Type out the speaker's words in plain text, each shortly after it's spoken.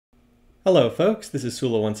Hello folks, this is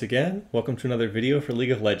Sullla once again. Welcome to another video for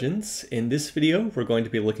League of Legends. In this video, we're going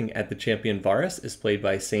to be looking at the champion Varus as played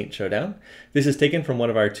by SaintShowdown. This is taken from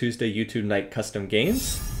one of our Tuesday YouTube night custom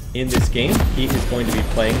games. In this game, he is going to be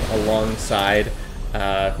playing alongside,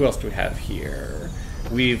 who else do we have here?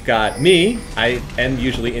 We've got me. I am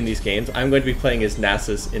usually in these games. I'm going to be playing as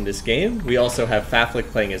Nasus in this game. We also have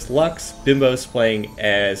Faflik playing as Lux, Bimbo's playing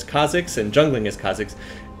as Kha'Zix, and jungling as Kha'Zix.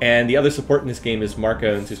 And the other support in this game is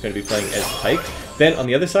Marcones, who's going to be playing as Pyke. Then on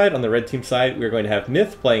the other side, on the red team side, we're going to have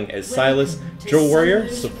Myth playing as Silas, Drill Warrior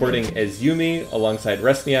supporting as Yuumi, alongside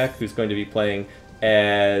Resniak, who's going to be playing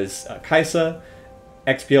as Kai'Sa.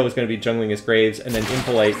 XPO is going to be jungling as Graves, and then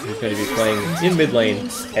Impolite, who's going to be playing in mid lane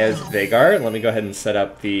as Veigar. Let me go ahead and set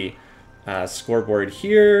up the scoreboard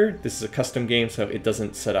here. This is a custom game, so it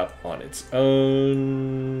doesn't set up on its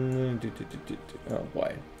own. Oh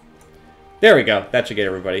boy. There we go. That should get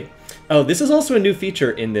everybody. Oh, this is also a new feature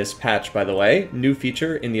in this patch, by the way. New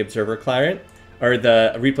feature in the Observer client, or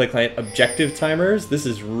the replay client, objective timers. This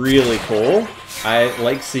is really cool. I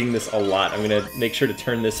like seeing this a lot. I'm going to make sure to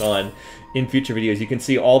turn this on in future videos. You can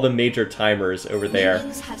see all the major timers over there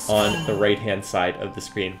on the right-hand side of the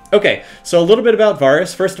screen. Okay, so a little bit about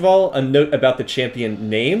Varus. First of all, a note about the champion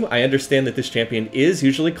name. I understand that this champion is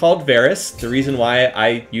usually called Varus. The reason why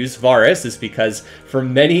I use Varus is because for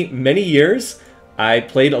many, many years, I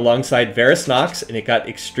played alongside Varus Nox, and it got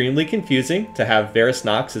extremely confusing to have Varus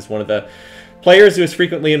Nox as one of the players who is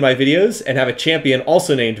frequently in my videos and have a champion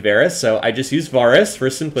also named Varus, so I just use Varus for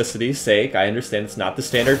simplicity's sake. I understand it's not the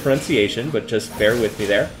standard pronunciation, but just bear with me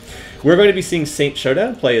there. We're going to be seeing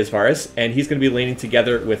SaintShowdown play as Varus, and he's going to be laning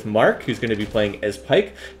together with Mark, who's going to be playing as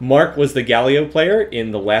Pyke. Mark was the Galio player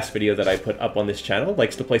in the last video that I put up on this channel.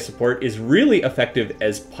 Likes to play support, is really effective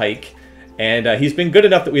as Pyke. And he's been good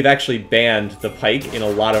enough that we've actually banned the Pyke in a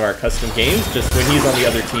lot of our custom games, just when he's on the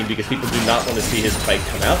other team, because people do not want to see his Pyke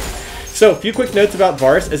come out. So, a few quick notes about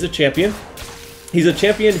Varus as a champion. He's a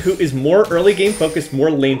champion who is more early game focused,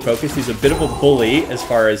 more lane focused. He's a bit of a bully as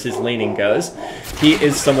far as his laning goes. He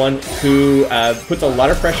is someone who puts a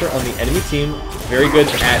lot of pressure on the enemy team. Very good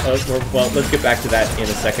at, well, let's get back to that in a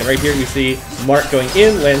second. Right here we see Mark going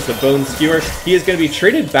in, lands the Bone Skewer. He is going to be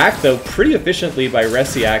traded back, though, pretty efficiently by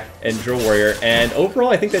Resniak and Drill Warrior. And overall,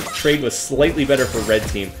 I think that trade was slightly better for red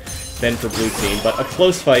team than for blue team, but a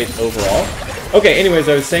close fight overall. Okay, anyways,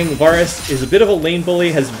 I was saying Varus is a bit of a lane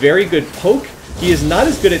bully, has very good poke. He is not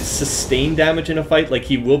as good at sustained damage in a fight, like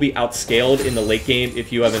he will be outscaled in the late game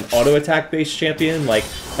if you have an auto attack based champion, like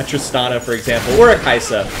a Tristana, for example, or a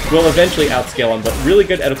Kai'Sa will eventually outscale him, but really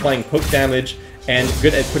good at applying poke damage and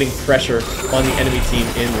good at putting pressure on the enemy team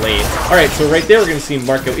in lane. Alright, so right there we're going to see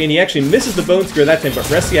Mark go in. He actually misses the Bone Skewer that time, but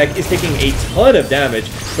Resniak is taking a ton of damage.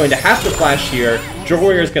 Going to have to flash here. Drill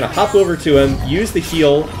Warrior is going to hop over to him, use the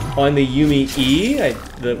heal on the Yuumi E.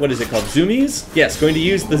 What is it called? Zoomies? Yes, going to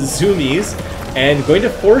use the Zoomies and going to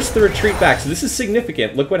force the retreat back. So this is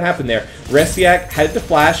significant. Look what happened there. Resniak had to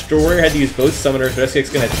flash. Drill Warrior had to use both summoners. Resniak's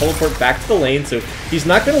going to teleport back to the lane, so he's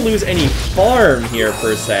not going to lose any farm here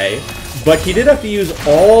per se. But he did have to use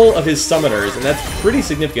all of his summoners, and that's pretty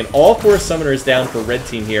significant. All 4 summoners down for red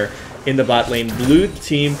team here in the bot lane. Blue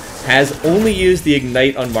team has only used the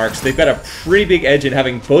Ignite on Mark, so they've got a pretty big edge in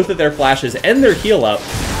having both of their flashes and their heal up,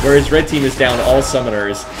 whereas red team is down all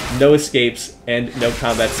summoners, no escapes, and no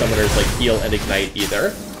combat summoners like heal and Ignite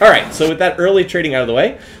either. Alright, so with that early trading out of the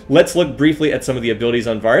way, let's look briefly at some of the abilities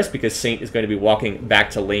on Varus, because Saint is going to be walking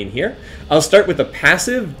back to lane here. I'll start with the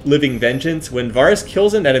passive Living Vengeance. When Varus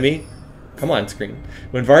kills an enemy, come on, screen.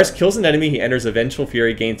 When Varus kills an enemy, he enters a Vengeful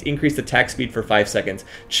Fury, gains increased attack speed for 5 seconds.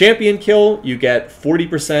 Champion kill, you get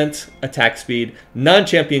 40% attack speed.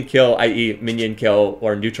 Non-champion kill, i.e. minion kill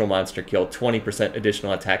or neutral monster kill, 20%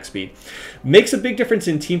 additional attack speed. Makes a big difference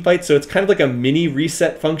in teamfights, so it's kind of like a mini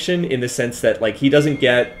reset function in the sense that, like, he doesn't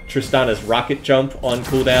get Tristana's rocket jump on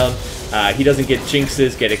cooldown. He doesn't get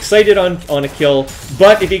Jinx's get excited on a kill,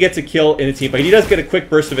 but if he gets a kill in a teamfight, he does get a quick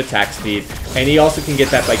burst of attack speed, and he also can get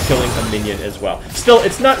that by killing a minion as well. Still,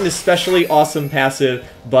 it's not an especially awesome passive,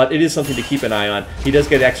 but it is something to keep an eye on. He does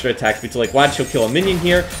get extra attack speed, so like watch, he'll kill a minion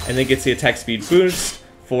here, and then gets the attack speed boost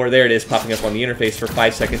for, there it is, popping up on the interface for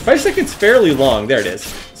 5 seconds. 5 seconds fairly long, there it is.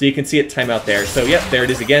 So you can see it time out there. So yep, there it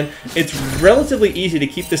is again. It's relatively easy to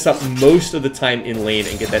keep this up most of the time in lane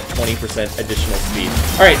and get that 20% additional speed.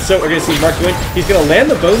 Alright, so we're going to see Mark go in. He's going to land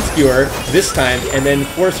the Bone Skewer this time, and then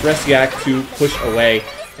force Resniak to push away.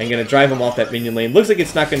 And going to drive him off that minion lane. Looks like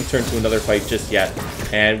it's not going to turn to another fight just yet.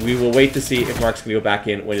 And we will wait to see if Mark's going to go back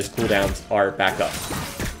in when his cooldowns are back up.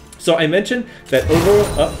 So I mentioned that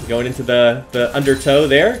going into the undertow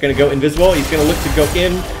there, going to go invisible. He's going to look to go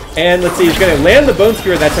in, and let's see, he's going to land the Bone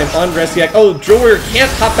Skewer that time on Resiak. Oh, Drill Warrior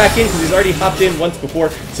can't hop back in because he's already hopped in once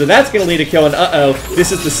before, so that's going to lead a kill, and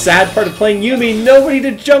this is the sad part of playing Yuumi. Nobody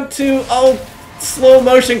to jump to. Oh, slow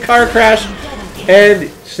motion car crash,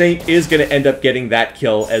 and Saint is going to end up getting that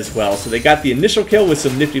kill as well. So they got the initial kill with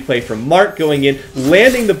some nifty play from Mark going in,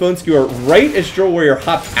 landing the Bone Skewer right as Drill Warrior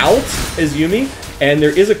hopped out as Yuumi. And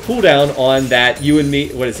there is a cooldown on that you and me,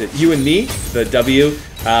 the W,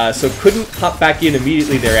 so couldn't hop back in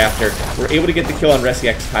immediately thereafter. We're able to get the kill on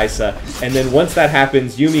Resiak's Kaisa, and then once that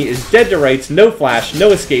happens, Yuumi is dead to rights, no flash,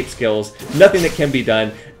 no escape skills, nothing that can be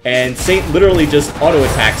done, and Saint literally just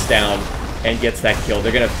auto-attacks down and gets that kill.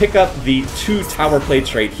 They're going to pick up the 2 tower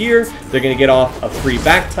plates right here. They're going to get off a free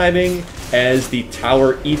back timing as the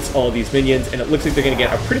tower eats all of these minions, and it looks like they're going to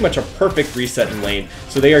get pretty much a perfect reset in lane.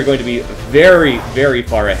 So they are going to be very, very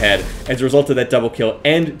far ahead as a result of that double kill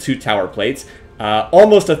and 2 tower plates.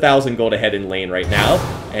 Almost 1,000 gold ahead in lane right now,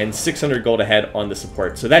 and 600 gold ahead on the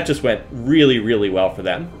support. So that just went really, really well for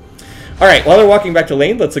them. Alright, while they're walking back to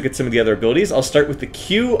lane, let's look at some of the other abilities. I'll start with the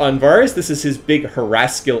Q on Varus. This is his big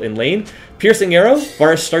harass skill in lane. Piercing Arrow,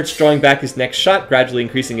 Varus starts drawing back his next shot, gradually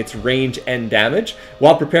increasing its range and damage.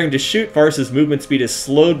 While preparing to shoot, Varus's movement speed is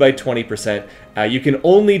slowed by 20%. You can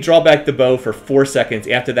only draw back the bow for 4 seconds.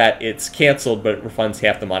 After that, it's cancelled, but it refunds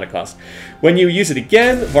half the mana cost. When you use it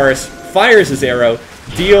again, Varus fires his arrow,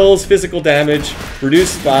 deals physical damage,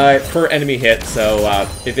 reduced by per enemy hit. So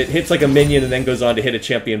if it hits like a minion and then goes on to hit a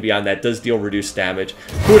champion beyond that, does deal reduced damage.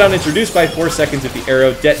 Cooldown is reduced by 4 seconds if the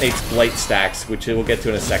arrow detonates blight stacks, which we'll get to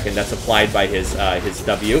in a second. That's applied by his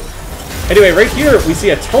W. Anyway, right here, we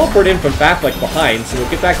see a teleport in from Faflik behind, so we'll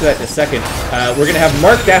get back to that in a second. We're going to have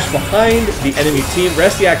Mark dash behind the enemy team.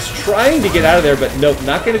 Resiak's trying to get out of there, but nope,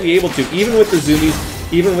 not going to be able to, even with the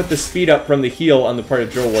zoomies, even with the speed up from the heal on the part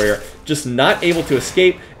of Drill Warrior. Just not able to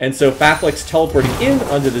escape, and so Faflik's teleporting in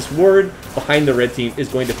onto this ward behind the red team is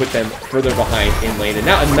going to put them further behind in lane. And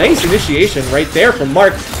now a nice initiation right there from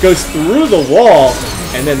Mark, goes through the wall,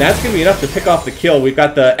 and then that's going to be enough to pick off the kill. We've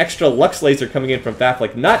got the extra Lux Laser coming in from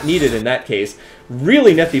Faflik, not needed in that case.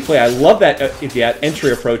 Really nifty play. I love that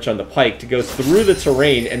entry approach on the pike to go through the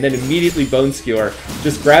terrain and then immediately Bone Skewer.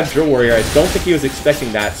 Just grab Drill Warrior. I don't think he was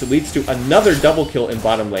expecting that, so it leads to another double kill in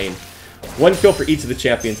bottom lane. 1 kill for each of the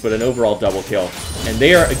champions, but an overall double kill. And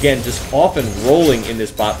they are, again, just off and rolling in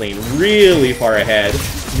this bot lane, really far ahead.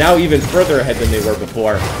 Now even further ahead than they were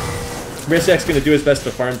before. Resiak's going to do his best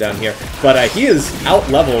to farm down here, but he is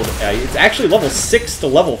out-leveled. It's actually level 6 to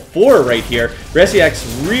level 4 right here. Resiak's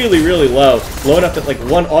really, really low. Low enough that like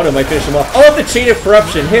 1 auto might finish him off. Oh, the Chain of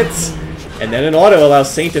Corruption hits! And then an auto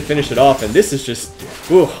allows Saint to finish it off, and this is just,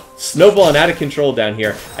 ooh, snowballing out of control down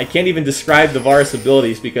here. I can't even describe the Varus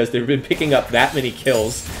abilities because they've been picking up that many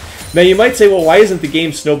kills. Now you might say, well, why isn't the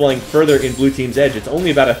game snowballing further in blue team's edge? It's only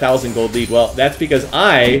about 1,000 gold lead. Well, that's because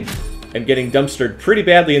I am getting dumpstered pretty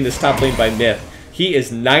badly in this top lane by Myth. He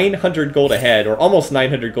is 900 gold ahead, or almost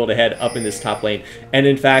 900 gold ahead up in this top lane. And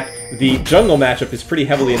in fact, the jungle matchup is pretty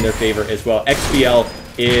heavily in their favor as well. XBL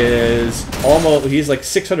is almost, he's like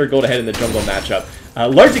 600 gold ahead in the jungle matchup.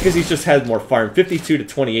 Largely because he's just had more farm. 52 to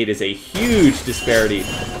 28 is a huge disparity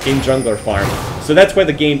in jungler farm. So that's why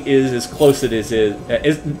the game is as close as it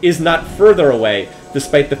is not further away,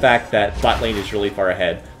 despite the fact that bot lane is really far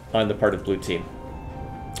ahead on the part of blue team.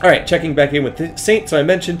 Alright, checking back in with Saint. So I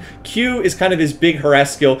mentioned Q is kind of his big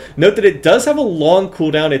harass skill. Note that it does have a long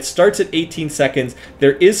cooldown. It starts at 18 seconds.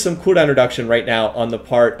 There is some cooldown reduction right now on the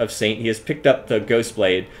part of Saint. He has picked up the Ghost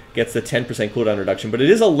Blade, gets the 10% cooldown reduction, but it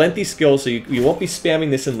is a lengthy skill, so you won't be spamming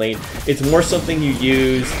this in lane. It's more something you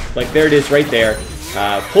use, like there it is right there.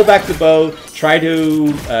 Pull back the bow, try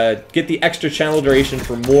to get the extra channel duration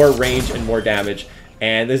for more range and more damage.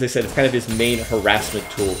 And as I said, it's kind of his main harassment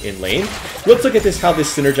tool in lane. Let's look at this, how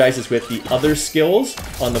this synergizes with the other skills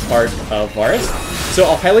on the part of Varus. So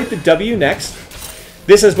I'll highlight the W next.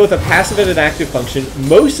 This has both a passive and an active function.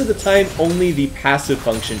 Most of the time, only the passive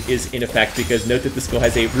function is in effect, because note that the skill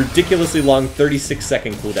has a ridiculously long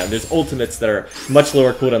 36-second cooldown. There's ultimates that are much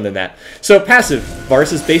lower cooldown than that. So passive,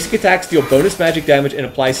 Varus's basic attacks deal bonus magic damage and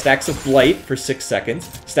apply stacks of Blight for 6 seconds.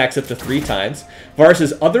 Stacks up to 3 times.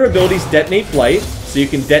 Varus's other abilities detonate Blight, so you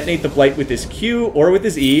can detonate the Blight with his Q or with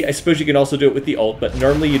his E. I suppose you can also do it with the ult, but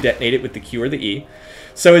normally you detonate it with the Q or the E.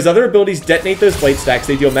 So his other abilities detonate those blight stacks.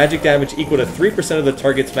 They deal magic damage equal to 3% of the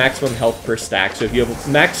target's maximum health per stack. So if you have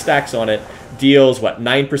max stacks on it, deals, what,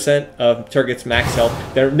 9% of target's max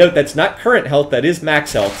health. Note, that's not current health, that is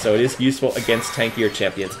max health, so it is useful against tankier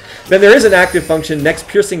champions. Then there is an active function, next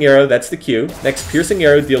piercing arrow, that's the Q. Next piercing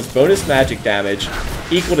arrow deals bonus magic damage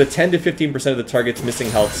equal to 10 to 15% of the target's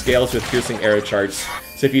missing health, scales with piercing arrow charge.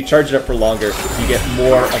 So if you charge it up for longer, you get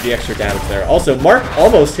more of the extra damage there. Also, Mark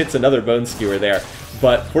almost hits another bone skewer there,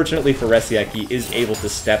 but fortunately for Resiak, he is able to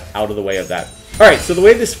step out of the way of that. Alright, so the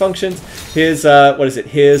way this functions, his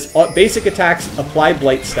basic attacks apply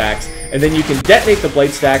blight stacks, and then you can detonate the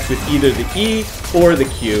blight stacks with either the E or the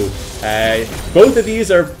Q. Both of these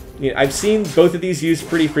are, I've seen both of these used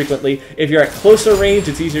pretty frequently. If you're at closer range,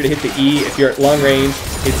 it's easier to hit the E. If you're at long range,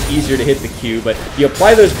 it's easier to hit the Q. But you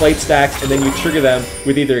apply those blight stacks, and then you trigger them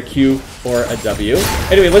with either a Q or a W.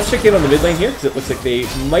 Anyway, let's check in on the mid lane here, because it looks like they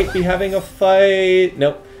might be having a fight.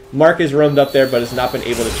 Nope. Mark has roamed up there, but has not been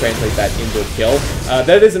able to translate that into a kill.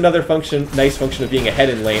 That is another function, nice function of being ahead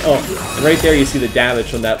in lane. Oh, and right there you see the damage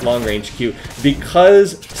from that long-range Q.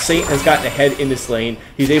 Because Saint has gotten ahead in this lane,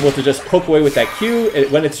 he's able to just poke away with that Q.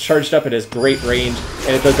 When it's charged up, it has great range,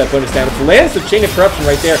 and it does that bonus damage. Lands the Chain of Corruption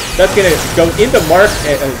right there. That's going to go into Mark,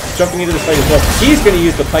 jumping into this fight as well. He's going to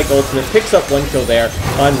use the Pike Ultimate, picks up one kill there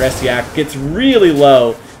on Resiak, gets really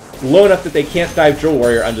low enough that they can't dive Drill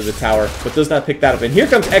Warrior under the tower, but does not pick that up. And here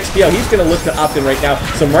comes XPL. He's going to look to opt in right now.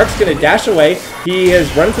 So Mark's going to dash away. He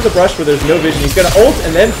has run into the brush where there's no vision. He's going to ult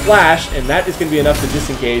and then flash, and that is going to be enough to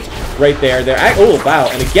disengage right there. Oh, wow.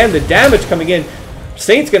 And again, the damage coming in.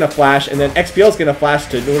 Saint's going to flash, and then XPL's going to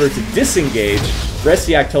flash in order to disengage.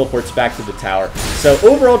 Resiak teleports back to the tower. So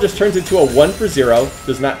overall just turns into a 1-for-0.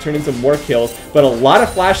 Does not turn into more kills, but a lot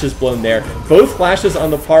of flashes blown there. Both flashes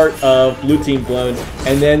on the part of blue team blown,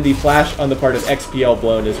 and then the flash on the part of XPL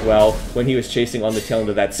blown as well when he was chasing on the tail end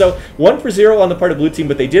of that. So 1-for-0 on the part of blue team,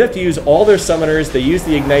 but they did have to use all their summoners. They used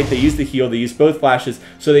the ignite, they used the heal, they used both flashes,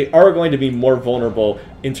 so they are going to be more vulnerable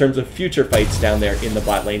in terms of future fights down there in the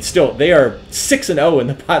bot lane. Still, they are 6-0 in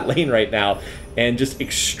the bot lane right now, and just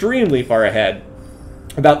extremely far ahead.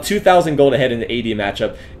 About 2,000 gold ahead in the AD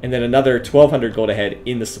matchup, and then another 1,200 gold ahead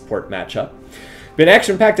in the support matchup. Been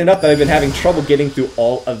action-packed enough that I've been having trouble getting through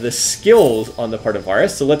all of the skills on the part of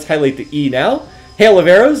Varus, so let's highlight the E now. Hail of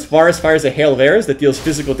Arrows. Varus fires a Hail of Arrows that deals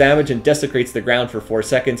physical damage and desecrates the ground for 4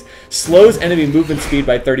 seconds, slows enemy movement speed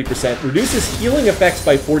by 30%, reduces healing effects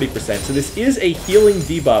by 40%. So this is a healing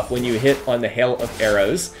debuff when you hit on the Hail of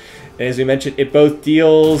Arrows. And as we mentioned, it both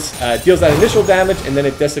deals that initial damage, and then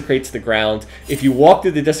it desecrates the ground. If you walk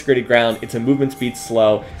through the desecrated ground, it's a movement speed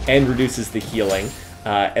slow and reduces the healing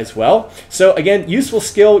as well. So again, useful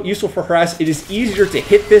skill, useful for harass. It is easier to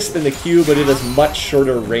hit this than the Q, but it has much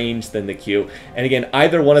shorter range than the Q. And again,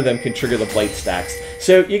 either one of them can trigger the blight stacks.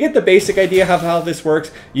 So you get the basic idea of how this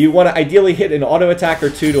works. You want to ideally hit an auto attack or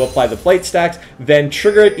two to apply the blight stacks, then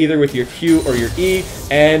trigger it either with your Q or your E,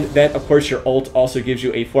 and then of course your ult also gives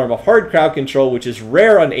you a form of hard crowd control, which is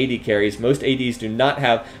rare on AD carries. Most ADs do not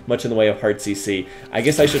have much in the way of hard CC. I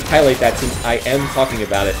guess I should highlight that since I am talking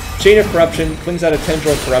about it. Chain of Corruption, flings out a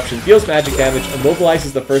Tendril of Corruption, deals magic damage,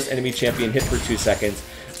 immobilizes the first enemy champion hit for 2 seconds.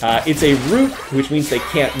 It's a root, which means they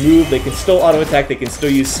can't move. They can still auto-attack, they can still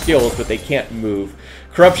use skills, but they can't move.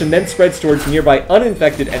 Corruption then spreads towards nearby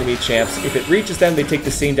uninfected enemy champs. If it reaches them, they take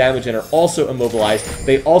the same damage and are also immobilized.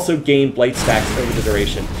 They also gain blight stacks over the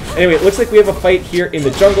duration. Anyway, it looks like we have a fight here in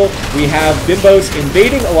the jungle. We have Bimbos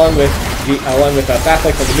invading along with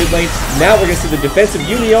Faflick from the mid lane. Now we're going to see the defensive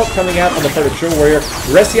Unio coming out on the part of Drill Warrior.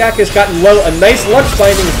 Resiak has gotten low. A nice Lux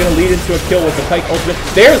Binding is going to lead into a kill with the Pike Ultimate.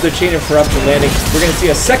 There's the Chain of Corruption landing. We're going to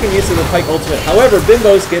see a second use of the Pike Ultimate. However,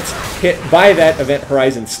 Bimbos gets hit by that Event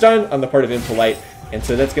Horizon stun on the part of Impolite. And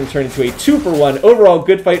so that's going to turn into a 2-for-1. Overall,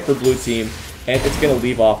 good fight for blue team. And it's going to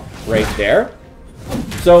leave off right there.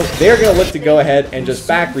 So they're going to look to go ahead and just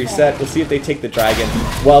back reset. We'll see if they take the dragon.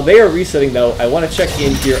 While they are resetting, though, I want to check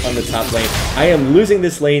in here on the top lane. I am losing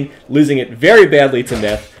this lane, losing it very badly to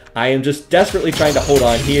Myth. I am just desperately trying to hold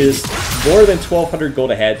on. He is more than 1,200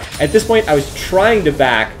 gold ahead. At this point, I was trying to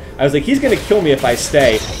back. I was like, he's going to kill me if I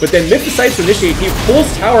stay. But then Myth decides to initiate. He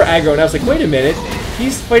pulls tower aggro, and I was like, wait a minute.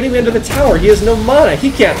 He's fighting me under the tower. He has no mana.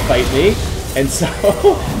 He can't fight me. And so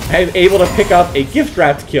I'm able to pick up a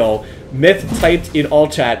gift-wrapped kill. Myth typed in all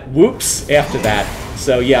chat, whoops, after that.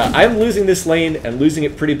 So yeah, I'm losing this lane and losing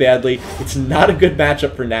it pretty badly. It's not a good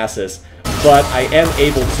matchup for Nasus, but I am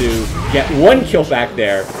able to get 1 kill back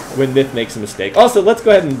there when Myth makes a mistake. Also, let's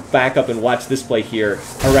go ahead and back up and watch this play here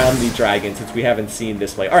around the dragon, since we haven't seen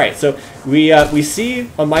this play. All right, so we see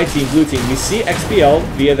on my team, blue team, we see XPL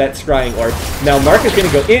via that scrying orb. Now Mark is going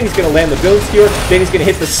to go in, he's going to land the build skewer, then he's going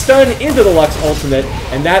to hit the stun into the Lux ultimate,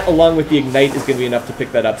 and that along with the ignite is going to be enough to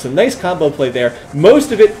pick that up. So nice combo play there.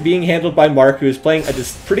 Most of it being handled by Mark, who is playing a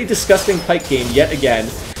pretty disgusting Pike game yet again.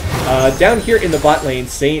 Down here in the bot lane,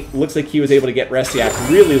 Saint looks like he was able to get Resiak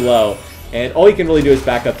really low, and all he can really do is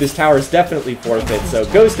back up. This tower is definitely forfeit, so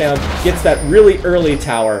goes down, gets that really early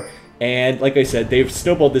tower, and like I said, they've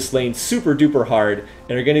snowballed this lane super duper hard,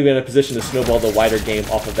 and are going to be in a position to snowball the wider game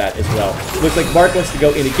off of that as well. Looks like Mark wants to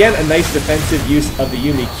go in again, a nice defensive use of the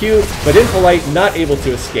Yumi Q, but Impolite not able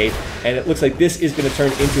to escape, and it looks like this is going to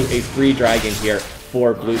turn into a free dragon here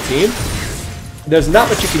for blue team. There's not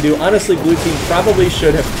much you can do. Honestly, blue team probably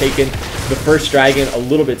should have taken the first dragon a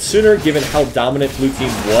little bit sooner, given how dominant blue team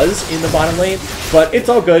was in the bottom lane, but it's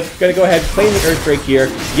all good. Gonna go ahead, claim the Earthdrake here.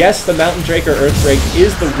 Yes, the Mountain Drake or Earthdrake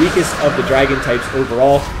is the weakest of the dragon types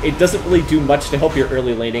overall. It doesn't really do much to help your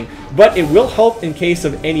early laning, but it will help in case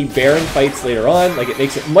of any Baron fights later on. Like, it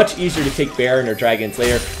makes it much easier to take Baron or dragons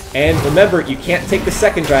later. And remember, you can't take the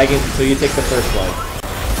second dragon until you take the first one.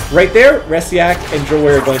 Right there, Resiak and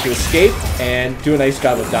Drillware are going to escape and do a nice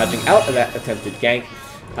job of dodging out of that attempted gank.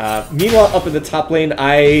 Meanwhile, up in the top lane,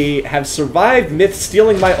 I have survived Myth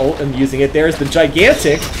stealing my ult and using it. There's the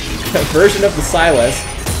gigantic version of the Silas.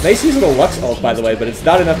 Nice use of the Lux ult, by the way, but it's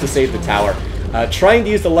not enough to save the tower. Trying to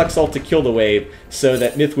use the Lux ult to kill the wave so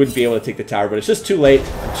that Myth wouldn't be able to take the tower, but it's just too late.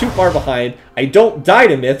 I'm too far behind. I don't die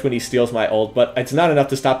to Myth when he steals my ult, but it's not enough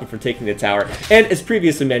to stop him from taking the tower. And as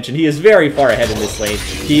previously mentioned, he is very far ahead in this lane.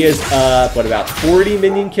 He is up, what, about 40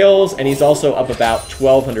 minion kills, and he's also up about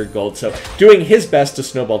 1,200 gold, so doing his best to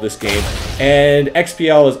snowball this game. And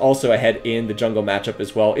XPL is also ahead in the jungle matchup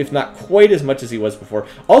as well, if not quite as much as he was before.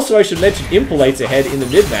 Also, I should mention Impolite's ahead in the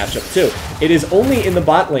mid matchup too. It is only in the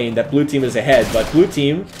bot lane that blue team is ahead, but blue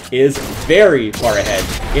team is very far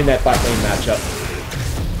ahead in that bot lane matchup.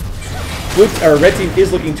 Red team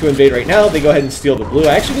is looking to invade right now. They go ahead and steal the blue.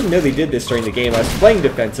 I actually didn't know they did this during the game. I was playing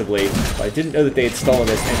defensively, but I didn't know that they had stolen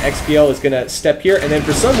this. And XPL is going to step here, and then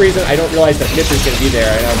for some reason, I don't realize that Myth is going to be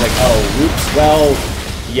there. And I was like, oh, oops, well,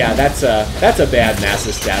 yeah, that's a bad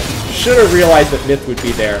Nasus death. Should have realized that Myth would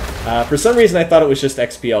be there. For some reason, I thought it was just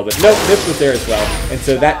XPL, but nope, Myth was there as well. And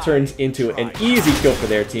so that turns into an easy kill for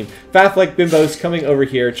their team. Faflek Bimbo's coming over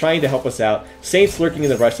here, trying to help us out. Saints lurking in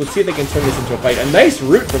the brush. Let's see if they can turn this into a fight. A nice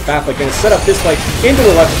root from Faflek. Going to set up this fight into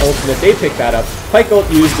the left ultimate. They pick that up. Pike ult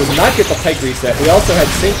used, does not get the Pike reset. We also had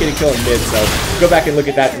Saint get a kill in mid, so go back and look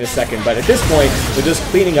at that in a second. But at this point, we're just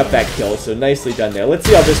cleaning up that kill, so nicely done there. Let's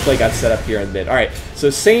see how this play got set up here in mid. All right, so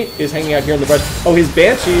Saint is hanging out here in the brush. Oh, his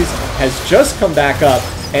Banshees has just come back up,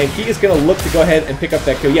 and he is going to look to go ahead and pick up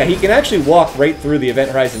that kill. Yeah, he can actually walk right through the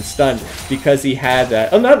Event Horizon stun because he had,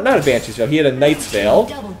 oh, not a Banshee's Veil, he had a Knight's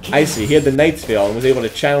Veil. I see, he had the Knight's Veil and was able to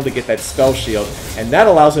channel to get that Spell Shield, and that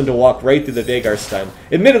allows him to walk right through the Vhagar stun.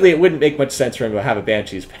 Admittedly, it wouldn't make much sense for him to have a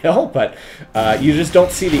Banshee's Veil, but you just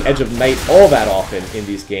don't see the Edge of Night all that often in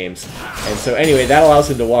these games. And so anyway, that allows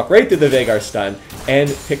him to walk right through the Vhagar stun and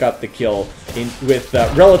pick up the kill with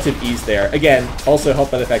relative ease there. Again, also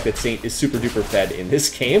helped by the fact that Saint is super duper fed in this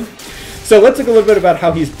game. So let's look a little bit about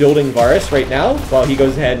how he's building Varus right now while he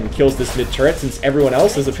goes ahead and kills this mid turret, since everyone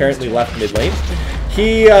else has apparently left mid lane.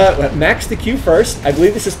 He maxed the Q first. I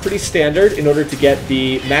believe this is pretty standard in order to get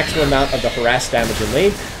the maximum amount of the harass damage in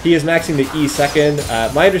lane. He is maxing the E second.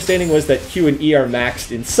 My understanding was that Q and E are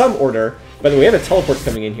maxed in some order. By the way, we have a teleport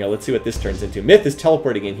coming in here. Let's see what this turns into. Myth is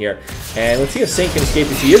teleporting in here. And let's see if Saint can escape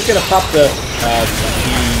this. He is going to pop the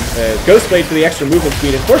Ghost Blade for the extra movement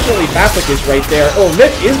speed. Unfortunately, Faflek is right there. Oh,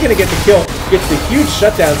 Myth is going to get the kill. Gets the huge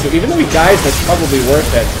shutdown. So even though he dies, that's probably worth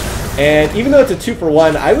it. And even though it's a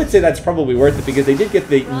 2-for-1, I would say that's probably worth it because they did get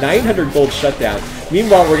the 900 gold shutdown.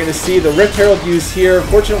 Meanwhile, we're going to see the Rift Herald used here.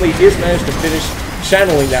 Fortunately, he has managed to finish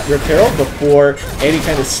channeling that Rift Herald before any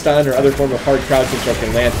kind of stun or other form of hard crowd control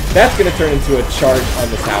can land. That's going to turn into a charge on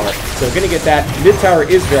the tower. So we're going to get that. Mid tower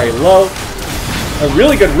is very low. A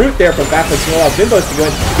really good route there from Faflek to allow Bimbos to go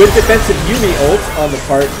in. Good defensive Yumi ult on the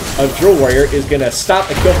part of Drill Warrior is going to stop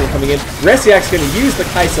the kill from coming in. Resiak's going to use the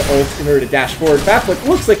Kaisa ult in order to dash forward. Faflek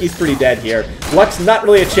looks like he's pretty dead here. Lux not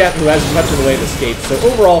really a champ who has much in the way of escape. So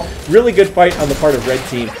overall, really good fight on the part of Red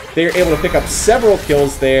Team. They are able to pick up several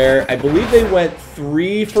kills there. I believe they went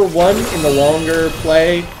 3-for-1 in the longer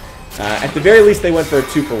play. At the very least, they went for a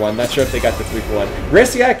 2-for-1. Not sure if they got the 3-for-1.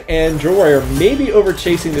 Resiak and Drill Warrior may be over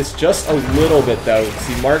chasing this just a little bit, though.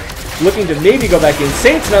 See, Mark looking to maybe go back in.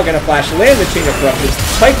 Saint's now going to flash, land the Chain of Corruption.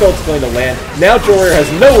 Pike ult's going to land. Now Drill Warrior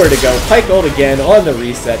has nowhere to go. Pike ult again on the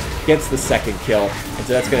reset, gets the second kill. And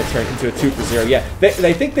so that's going to turn into a 2 for 0. Yeah,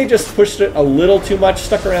 I think they just pushed it a little too much,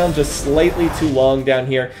 stuck around just slightly too long down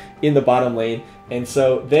here in the bottom lane. And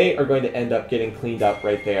so they are going to end up getting cleaned up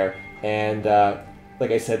right there. And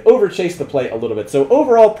like I said, overchase the play a little bit. So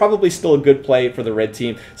overall, probably still a good play for the red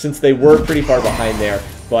team since they were pretty far behind there.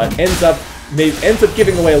 But ends up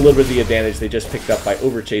giving away a little bit of the advantage they just picked up by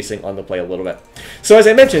overchasing on the play a little bit. So as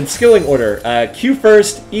I mentioned, skilling order. Q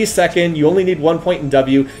first, E second. You only need 1 point in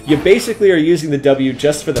W. You basically are using the W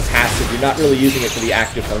just for the passive. You're not really using it for the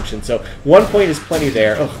active function. So 1 point is plenty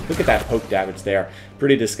there. Oh, look at that poke damage there.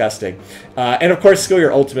 Pretty disgusting. And of course, skill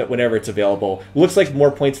your ultimate whenever it's available. Looks like more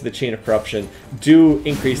points in the Chain of Corruption do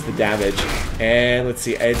increase the damage. And let's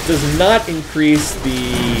see, it does not increase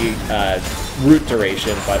the root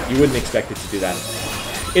duration, but you wouldn't expect it to do that.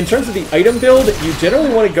 In terms of the item build, you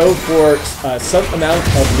generally want to go for some amount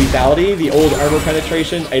of lethality, the old armor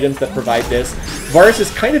penetration, items that provide this. Varus is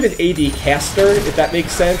kind of an AD caster, if that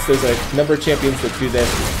makes sense. There's a number of champions that do this.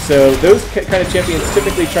 So those kind of champions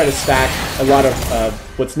typically try to stack a lot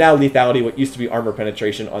of what's now lethality, what used to be armor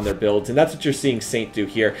penetration on their builds, and that's what you're seeing Saint do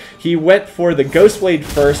here. He went for the Ghost Blade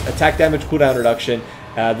first, attack damage cooldown reduction,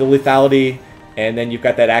 the lethality, and then you've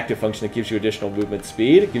got that active function that gives you additional movement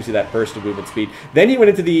speed. It gives you that burst of movement speed. Then he went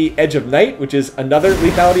into the Edge of Night, which is another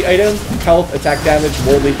lethality item. Health, attack damage,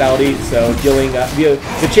 more lethality. So dealing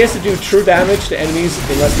the chance to do true damage to enemies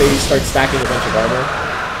unless they start stacking a bunch of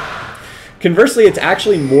armor. Conversely, it's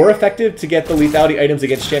actually more effective to get the lethality items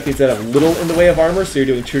against champions that have little in the way of armor, so you're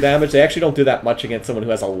doing true damage. They actually don't do that much against someone who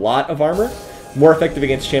has a lot of armor. More effective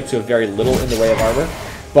against champs who have very little in the way of armor.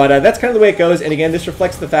 But that's kind of the way it goes, and again, this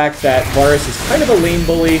reflects the fact that Varus is kind of a lane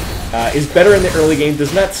bully, is better in the early game,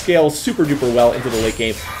 does not scale super duper well into the late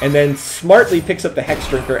game, and then smartly picks up the Hex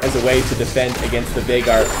Drinker as a way to defend against the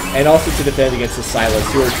Veigar, and also to defend against the Silas,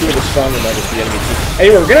 who are two of the stronger members of the enemy team.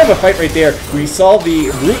 Anyway, we're going to have a fight right there. We saw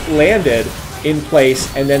the root landed in place,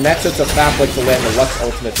 and then that sets up Faflick to land the Lux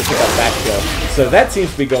ultimate to pick up that kill. So that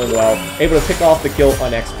seems to be going well. Able to pick off the kill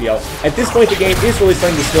on XPL. At this point, the game is really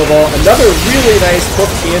starting to snowball. Another really nice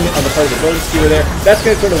hook in on the part of the Bone Skewer there. That's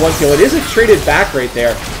going to turn to 1 kill. It is a traded back right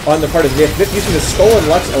there on the part of Nif. Nif using the stolen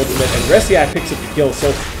Lux ultimate, and Resiak picks up the kill.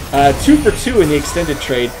 So 2 for 2 in the extended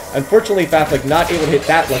trade. Unfortunately, Faflick not able to hit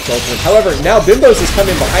that Lux ultimate. However, now Bimbos has come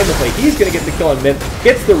in behind the play. He's going to get the kill on Myth.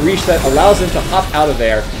 Gets the reach that allows him to hop out of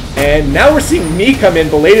there. And now we're seeing me come in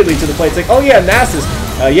belatedly to the play. It's like, oh yeah, Nasus.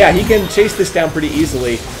 Yeah, he can chase this down pretty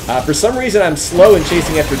easily. For some reason, I'm slow in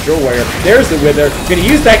chasing after Drill Warrior. There's the Wither. Gonna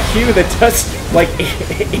use that Q that does like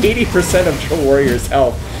 80% of Drill Warrior's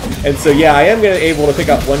health. And so yeah, I am gonna able to pick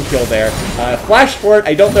up 1 kill there. Flash for it.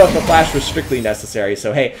 I don't know if the flash was strictly necessary.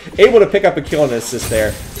 So hey, able to pick up a kill and an assist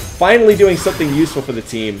there. Finally doing something useful for the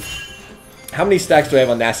team. How many stacks do I have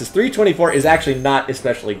on Nasus? 324 is actually not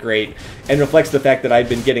especially great, and reflects the fact that I've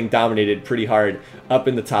been getting dominated pretty hard up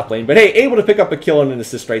in the top lane. But hey, able to pick up a kill and an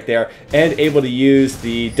assist right there, and able to use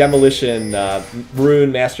the Demolition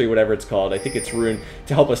Rune Mastery, whatever it's called. I think it's Rune,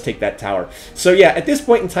 to help us take that tower. So yeah, at this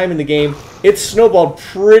point in time in the game, it's snowballed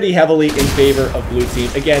pretty heavily in favor of blue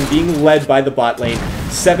team. Again, being led by the bot lane.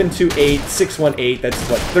 7-2-8, 6-1-8, that's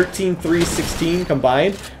what, 13-3-16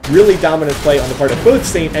 combined. Really dominant play on the part of both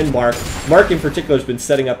Saint and Mark. Mark in particular has been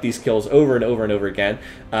setting up these kills over and over and over again.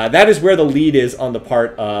 That is where the lead is on the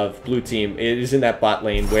part of blue team. It is in that bot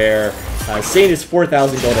lane where Saint is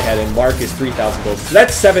 4,000 gold ahead and Mark is 3,000 gold. So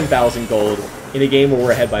that's 7,000 gold in a game where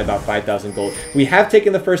we're ahead by about 5,000 gold. We have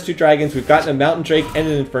taken the first 2 dragons. We've gotten a Mountain Drake and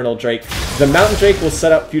an Infernal Drake. The Mountain Drake will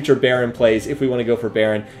set up future Baron plays if we want to go for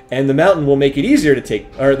Baron, and the Mountain will make it easier to take,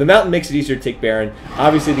 or the Mountain makes it easier to take Baron.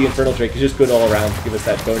 Obviously, the Infernal Drake is just good all around to give us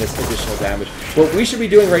that bonus additional damage. What we should be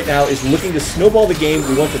doing right now is looking to snowball the game.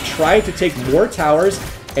 We want to try to take more towers,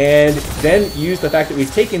 and then use the fact that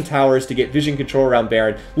we've taken towers to get vision control around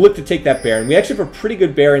Baron. Look to take that Baron. We actually have a pretty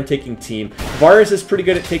good Baron taking team. Varus is pretty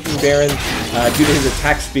good at taking Baron due to his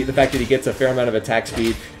attack speed, the fact that he gets a fair amount of attack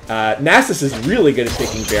speed. Nasus is really good at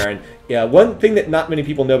taking Baron. Yeah, one thing that not many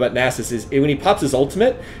people know about Nasus is when he pops his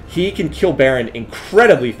ultimate, he can kill Baron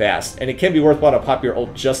incredibly fast, and it can be worthwhile to pop your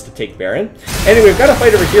ult just to take Baron. Anyway, we've got a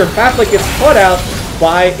fight over here. Faflick gets caught out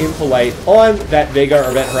by Impolite on that Veigar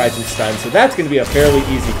Event Horizon stun, so that's going to be a fairly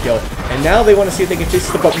easy kill. And now they want to see if they can chase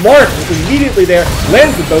it, but Mark is immediately there,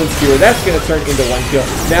 lands the Bone Skewer. That's going to turn into 1 kill.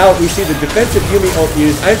 Now we see the defensive Yumi ult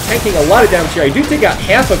used. I'm tanking a lot of damage here. I do take out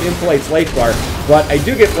half of Impolite's life bar, but I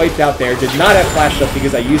do get wiped out there. Did not have flash up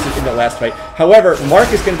because I used it in the last fight. However,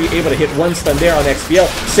 Mark is going to be able to hit one stun there on XPL.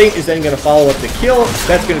 Saint is then going to follow up the kill.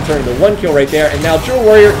 That's going to turn into one kill right there. And now Drill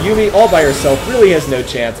Warrior, Yumi, all by herself, really has no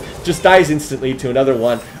chance. Just dies instantly to another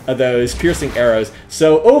one of those piercing arrows.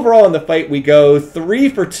 So overall in the fight, we go 3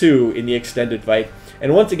 for 2 in the extended fight.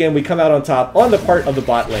 And once again, we come out on top on the part of the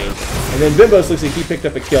bot lane. And then Bimbos looks like he picked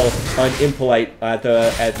up a kill on Impolite at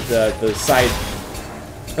the side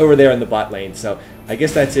over there in the bot lane. So I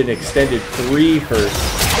guess that's an extended 3 for...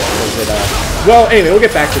 well, anyway, we'll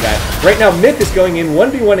get back to that. Right now, Myth is going in,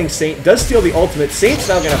 1v1ing Saint, does steal the ultimate. Saint's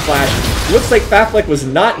now going to flash. Looks like Faflek was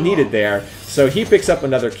not needed there. So he picks up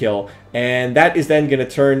another kill, and that is then going to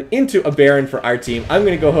turn into a Baron for our team. I'm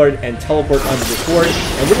going to go ahead and teleport onto this board,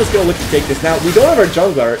 and we're just going to look to take this. Now, we don't have our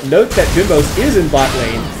jungler. Note that Bimbos is in bot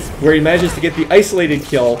lane, where he manages to get the isolated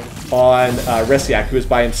kill on Resiak, who is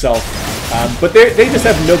by himself. But they just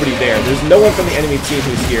have nobody there. There's no one from the enemy team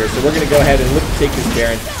who's here, so we're going to go ahead and look to take this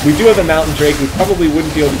Baron. We do have a Mountain Drake. We probably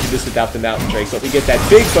wouldn't be able to do this without the Mountain Drake, but we get that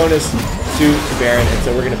big bonus to Baron, and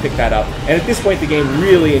so we're going to pick that up. And at this point, the game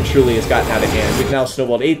really and truly has gotten out of hand. We've now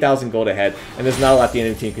snowballed 8,000 gold ahead, and there's not a lot the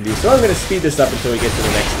enemy team can do. So I'm going to speed this up until we get to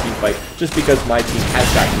the next team fight, just because my team has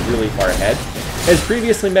gotten really far ahead. As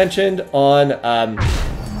previously mentioned on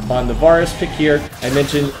the Varus pick here, I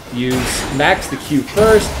mentioned use max the Q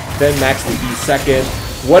first, then max the E second,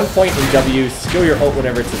 1 point in W, skill your ult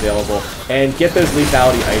whenever it's available, and get those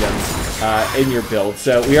lethality items in your build.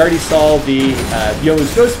 So we already saw the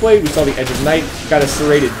Yomu's Ghostblade, we saw the Edge of Night, got a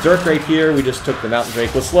serrated Dirk right here, we just took the Mountain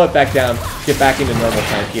Drake. We'll slow it back down, get back into normal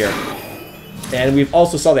time here. And we've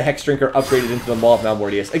also saw the Hex Drinker upgraded into the Maw of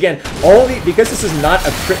Malmortius. Again, because this is not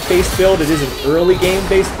a crit-based build, it is an early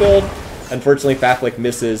game-based build. Unfortunately, Faflek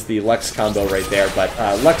misses the Lux combo right there, but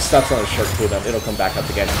Lux stops on a short cooldown. It'll come back up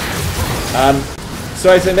again. So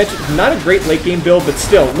as I mentioned, not a great late game build, but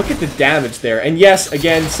still, look at the damage there. And yes,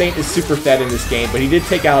 again, Saint is super fed in this game, but he did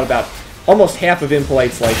take out about almost half of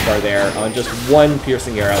Impolite's life bar there on just one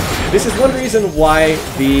piercing arrow. This is one reason why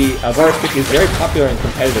the Varus pick is very popular in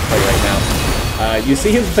competitive play right now. You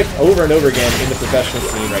see him picked over and over again in the professional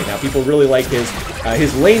scene right now. People really like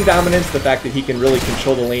his lane dominance, the fact that he can really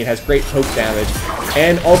control the lane, has great poke damage,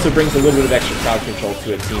 and also brings a little bit of extra crowd control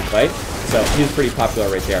to a team fight. So he's pretty popular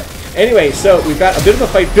right there. Anyway, so we've got a bit of a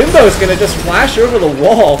fight. Bimbo is going to just flash over the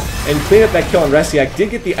wall and clean up that kill on Resiak.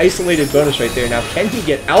 Did get the isolated bonus right there. Now, can he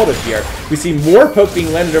get out of here? We see more poke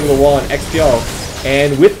being landed over the wall on XPL.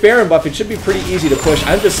 And with Baron buff, it should be pretty easy to push.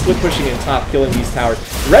 I'm just split pushing in top, killing these towers.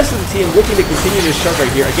 The rest of the team looking to continue to shove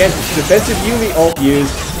right here. Again, defensive Yumi ult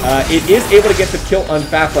used. It is able to get the kill on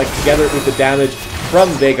Faflek together with the damage from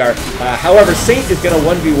Veigar. However, Saint is going to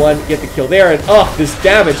 1v1, get the kill there. And oh, this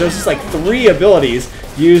damage. There's just like 3 abilities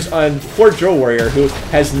used on poor Drill Warrior, who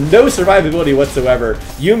has no survivability whatsoever.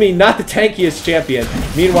 Yumi, not the tankiest champion.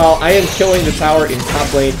 Meanwhile, I am killing the tower in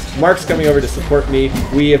top lane. Mark's coming over to support me.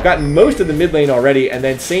 We have gotten most of the mid lane already, and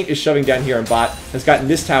then Saint is shoving down here in bot, has gotten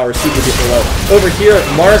this tower super duper low. Over here,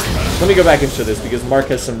 Mark, let me go back into this, because Mark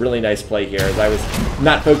has some really nice play here, as I was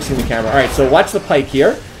not focusing the camera. Alright, so watch the pike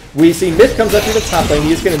here. We see Myth comes up to the top lane.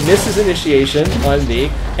 He's going to miss his initiation on me.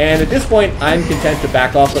 And at this point, I'm content to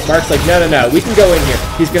back off. But Mark's like, no, no, no. We can go in here.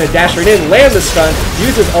 He's going to dash right in, land the stun,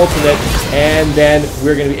 use his ultimate, and then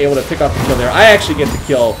we're going to be able to pick off the kill there. I actually get the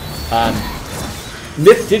kill.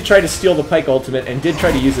 Myth did try to steal the Pike ultimate and did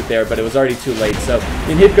try to use it there, but it was already too late. So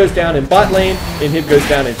Inhib goes down in bot lane, Inhib goes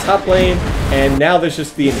down in top lane, and now there's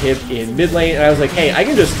just the Inhib in mid lane. And I was like, hey, I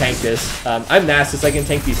can just tank this. I'm Nasus, I can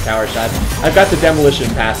tank these tower shots. I've got the Demolition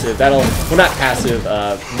passive. That'll, well, not passive,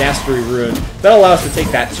 Mastery Rune. That'll allow us to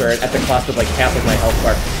take that turret at the cost of like half of my health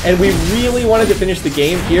bar. And we really wanted to finish the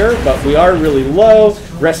game here, but we are really low.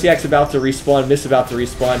 Resiak's about to respawn, Miss about to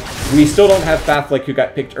respawn. We still don't have Faflek, who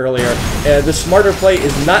got picked earlier. The smarter play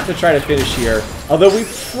is not to try to finish here, although we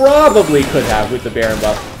probably could have with the Baron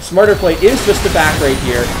buff. Smarter play is just to back right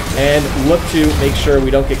here and look to make sure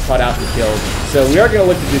we don't get caught out and killed. So we are going to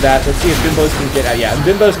look to do that. Let's see if Bimbos can get out. Yeah, and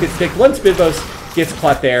Bimbos gets picked. Once Bimbos gets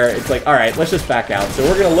caught there, it's like, all right, let's just back out. So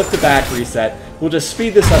we're going to look to back, reset. We'll just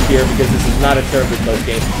speed this up here because this is not a terribly close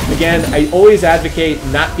game. Again, I always advocate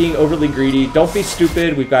not being overly greedy. Don't be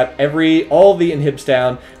stupid. We've got all the inhibs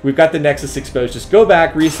down. We've got the Nexus exposed. Just go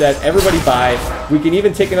back, reset, everybody buy. We can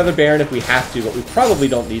even take another Baron if we have to, but we probably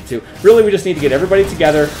don't need to. Really, we just need to get everybody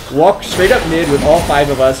together, walk straight up mid with all 5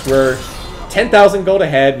 of us. We're 10,000 gold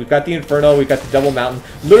ahead. We've got the Inferno. We've got the Double Mountain.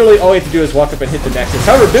 Literally, all we have to do is walk up and hit the Nexus.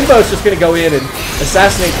 However, Bimbo is just going to go in and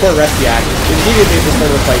assassinate poor Restiac. Immediately at the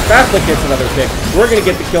start of the fight, Fastlick gets another pick. We're going to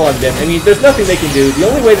get the kill on Bim. I mean, there's nothing they can do. The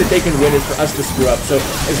only way that they can win is for us to screw up. So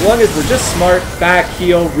as long as we're just smart, back,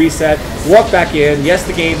 heal, reset, walk back in. Yes,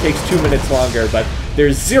 the game takes 2 minutes longer, but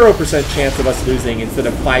there's 0% chance of us losing instead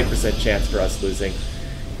of 5% chance for us losing.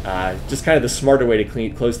 Just kind of the smarter way to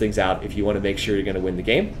close things out if you want to make sure you're going to win the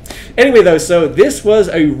game. Anyway, though, so this was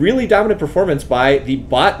a really dominant performance by the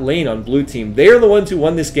bot lane on blue team. They are the ones who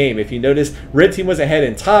won this game. If you notice, red team was ahead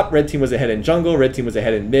in top, red team was ahead in jungle, red team was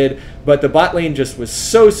ahead in mid, but the bot lane just was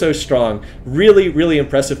so strong. Really, really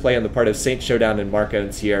impressive play on the part of SaintShowdown and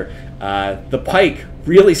Marcones here. The Pike,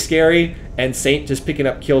 really scary, and Saint just picking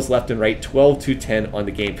up kills left and right, 12-10 on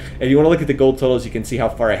the game. If you want to look at the gold totals, you can see how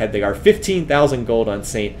far ahead they are. 15,000 gold on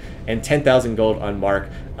Saint and 10,000 gold on Mark.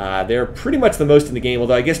 They're pretty much the most in the game,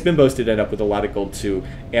 although I guess Bimbos did end up with a lot of gold too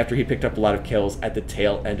after he picked up a lot of kills at the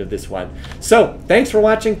tail end of this one. So, thanks for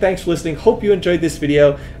watching, thanks for listening. Hope you enjoyed this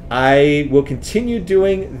video. I will continue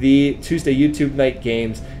doing the Tuesday YouTube night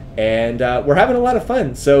games, and we're having a lot of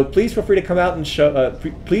fun. So please feel free to come out and show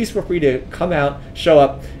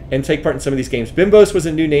up and take part in some of these games. Bimbos was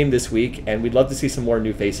a new name this week, and we'd love to see some more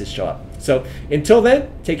new faces show up. So until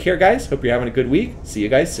then, take care, guys. Hope you're having a good week. See you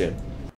guys soon.